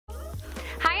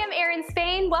in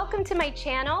Spain, welcome to my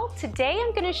channel. Today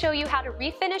I'm going to show you how to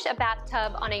refinish a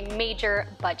bathtub on a major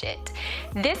budget.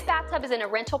 This bathtub is in a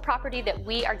rental property that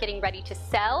we are getting ready to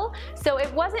sell, so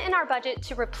it wasn't in our budget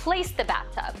to replace the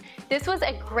bathtub. This was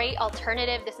a great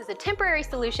alternative. This is a temporary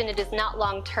solution. It is not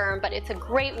long term, but it's a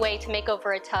great way to make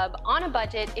over a tub on a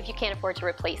budget if you can't afford to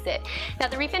replace it. Now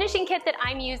the refinishing kit that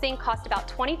I'm using cost about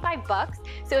 25 bucks,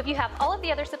 so if you have all of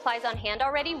the other supplies on hand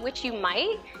already, which you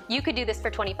might, you could do this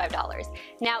for $25.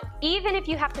 Now, even if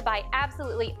you have to buy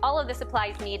absolutely all of the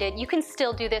supplies needed, you can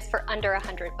still do this for under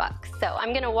 100 bucks. So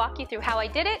I'm gonna walk you through how I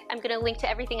did it. I'm gonna link to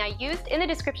everything I used in the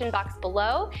description box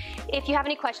below. If you have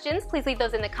any questions, please leave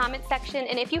those in the comment section.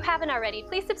 And if you haven't already,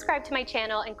 please subscribe to my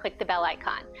channel and click the bell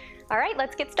icon. All right,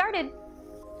 let's get started.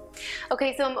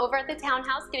 Okay, so I'm over at the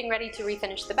townhouse getting ready to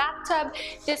refinish the bathtub.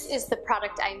 This is the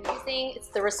product I'm using. It's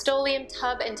the Rust-Oleum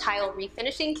Tub and Tile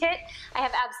Refinishing Kit. I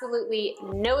have absolutely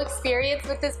no experience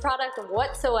with this product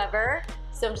whatsoever,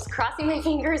 so I'm just crossing my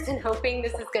fingers and hoping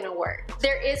this is gonna work.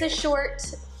 There is a short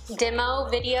demo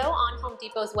video on Home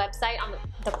Depot's website on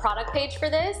the product page for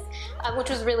this, which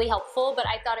was really helpful, but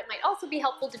I thought it might also be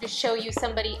helpful to just show you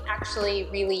somebody actually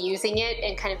really using it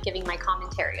and kind of giving my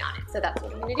commentary on it. So that's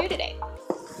what I'm gonna do today.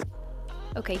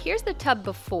 Okay, here's the tub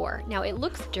before. Now it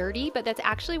looks dirty, but that's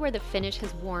actually where the finish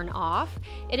has worn off.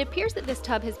 It appears that this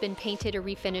tub has been painted or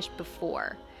refinished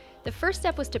before. The first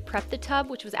step was to prep the tub,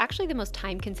 which was actually the most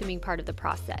time-consuming part of the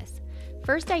process.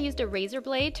 First, I used a razor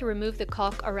blade to remove the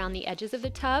caulk around the edges of the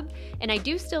tub, and I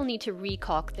do still need to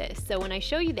re-caulk this. So when I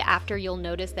show you the after, you'll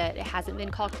notice that it hasn't been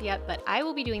caulked yet, but I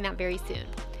will be doing that very soon.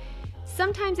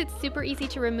 Sometimes it's super easy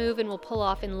to remove and will pull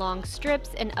off in long strips,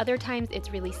 and other times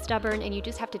it's really stubborn and you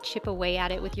just have to chip away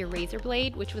at it with your razor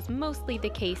blade, which was mostly the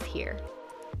case here.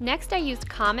 Next, I used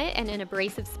Comet and an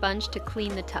abrasive sponge to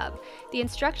clean the tub. The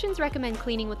instructions recommend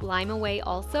cleaning with Lime Away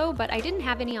also, but I didn't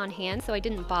have any on hand, so I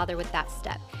didn't bother with that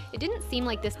step. It didn't seem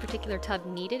like this particular tub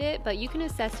needed it, but you can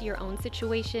assess your own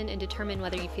situation and determine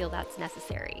whether you feel that's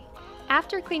necessary.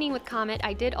 After cleaning with Comet,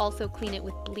 I did also clean it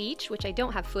with bleach, which I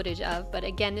don't have footage of, but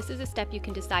again, this is a step you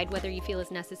can decide whether you feel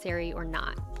is necessary or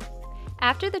not.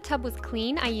 After the tub was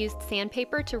clean, I used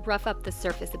sandpaper to rough up the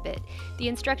surface a bit. The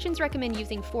instructions recommend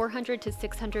using 400 to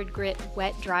 600 grit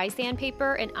wet dry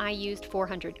sandpaper, and I used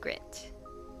 400 grit.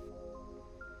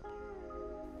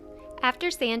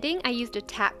 After sanding, I used a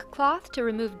tack cloth to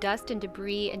remove dust and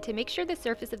debris and to make sure the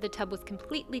surface of the tub was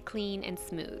completely clean and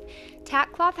smooth.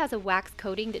 Tack cloth has a wax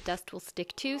coating that dust will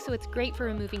stick to, so it's great for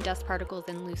removing dust particles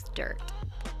and loose dirt.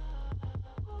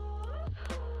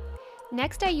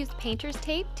 Next, I used painter's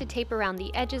tape to tape around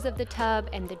the edges of the tub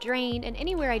and the drain and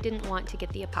anywhere I didn't want to get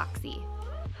the epoxy.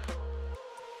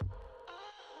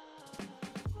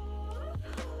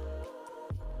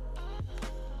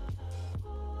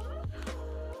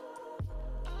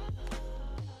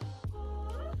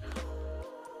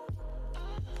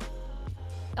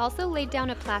 Also laid down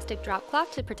a plastic drop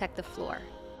cloth to protect the floor.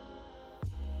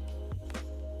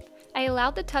 I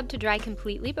allowed the tub to dry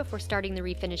completely before starting the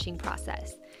refinishing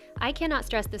process. I cannot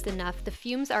stress this enough, the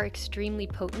fumes are extremely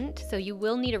potent, so you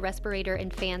will need a respirator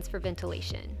and fans for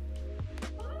ventilation.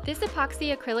 This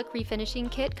epoxy acrylic refinishing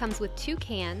kit comes with 2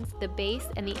 cans, the base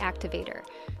and the activator.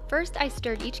 First, I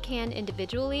stirred each can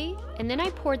individually, and then I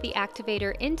poured the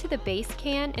activator into the base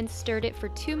can and stirred it for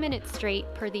 2 minutes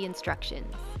straight per the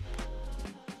instructions.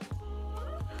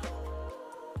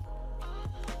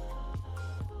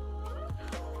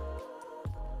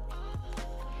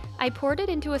 I poured it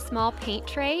into a small paint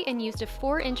tray and used a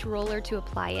 4-inch roller to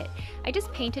apply it. I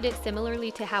just painted it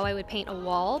similarly to how I would paint a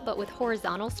wall, but with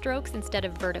horizontal strokes instead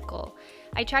of vertical.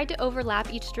 I tried to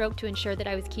overlap each stroke to ensure that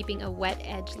I was keeping a wet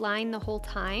edge line the whole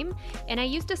time, and I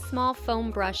used a small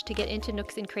foam brush to get into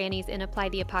nooks and crannies and apply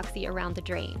the epoxy around the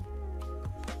drain.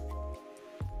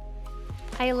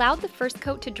 I allowed the first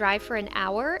coat to dry for an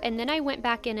hour, and then I went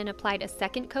back in and applied a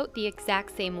second coat the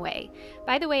exact same way.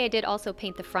 By the way, I did also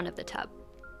paint the front of the tub.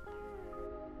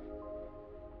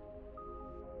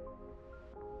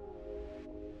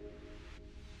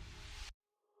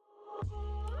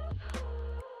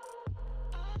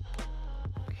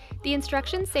 The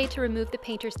instructions say to remove the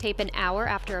painter's tape an hour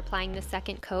after applying the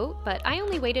second coat, but I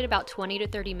only waited about 20 to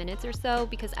 30 minutes or so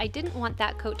because I didn't want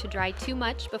that coat to dry too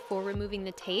much before removing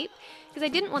the tape, because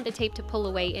I didn't want the tape to pull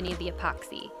away any of the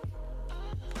epoxy.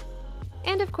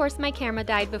 And of course my camera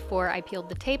died before I peeled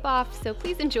the tape off, so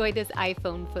please enjoy this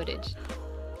iPhone footage.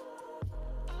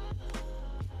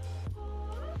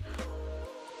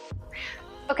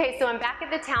 Okay, so I'm back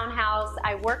at the townhouse.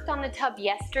 I worked on the tub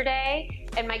yesterday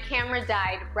and my camera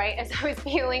died right as I was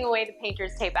peeling away the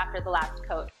painter's tape after the last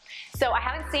coat. So I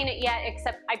haven't seen it yet,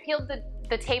 except I peeled the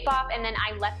the tape off and then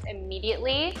I left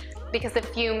immediately because the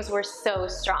fumes were so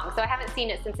strong. So I haven't seen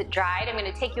it since it dried. I'm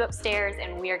gonna take you upstairs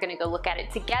and we are gonna go look at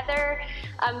it together.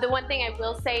 The one thing I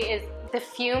will say is the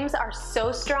fumes are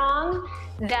so strong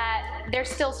that they're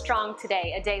still strong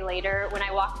today, a day later. When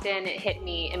I walked in, it hit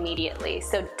me immediately.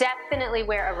 So definitely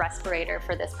wear a respirator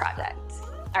for this project.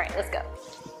 All right, let's go.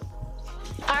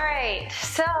 All right,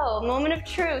 so moment of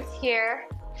truth here.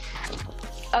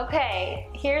 Okay,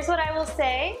 here's what I will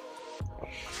say.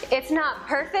 It's not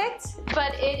perfect,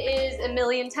 but it is a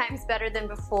million times better than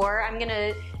before. I'm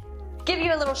gonna give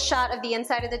you a little shot of the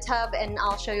inside of the tub and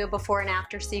I'll show you a before and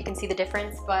after so you can see the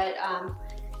difference, but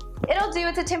it'll do.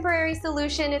 It's a temporary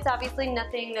solution. It's obviously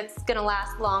nothing that's gonna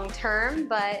last long term,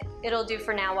 but it'll do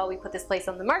for now while we put this place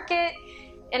on the market,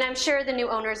 and I'm sure the new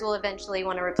owners will eventually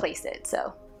want to replace it,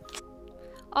 so.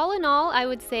 All in all, I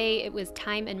would say it was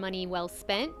time and money well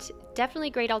spent. Definitely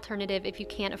a great alternative if you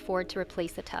can't afford to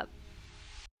replace a tub.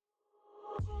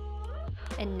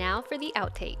 And now for the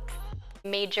outtakes.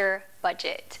 Major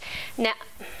budget. Now,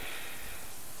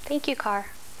 thank you, car.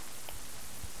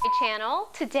 My channel.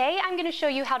 Today I'm going to show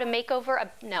you how to make over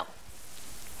a, no.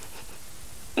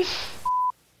 Get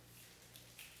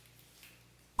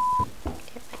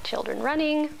my children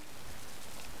running.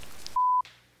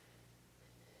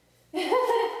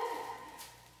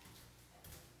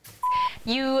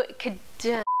 You could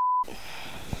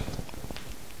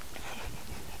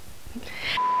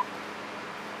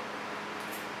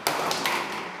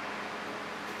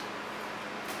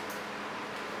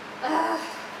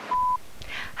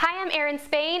Hi, I'm Erin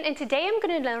Spain, and today I'm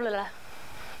gonna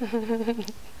Today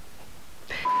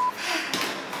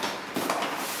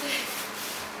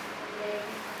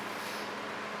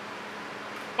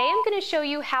I'm gonna show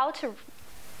you how to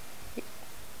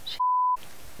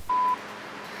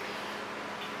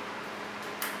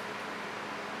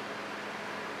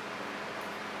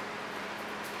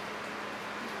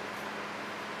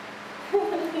This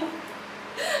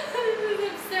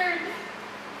is absurd.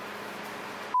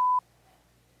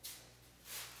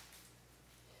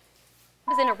 I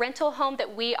was in a rental home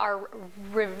that we are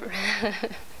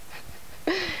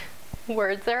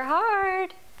words are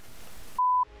hard.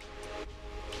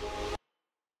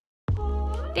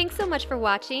 Thanks so much for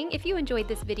watching. If you enjoyed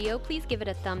this video, please give it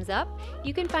a thumbs up.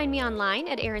 You can find me online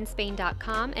at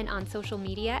erinspain.com and on social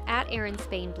media at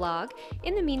erinspainblog.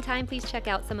 In the meantime, please check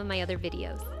out some of my other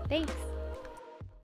videos. Thanks.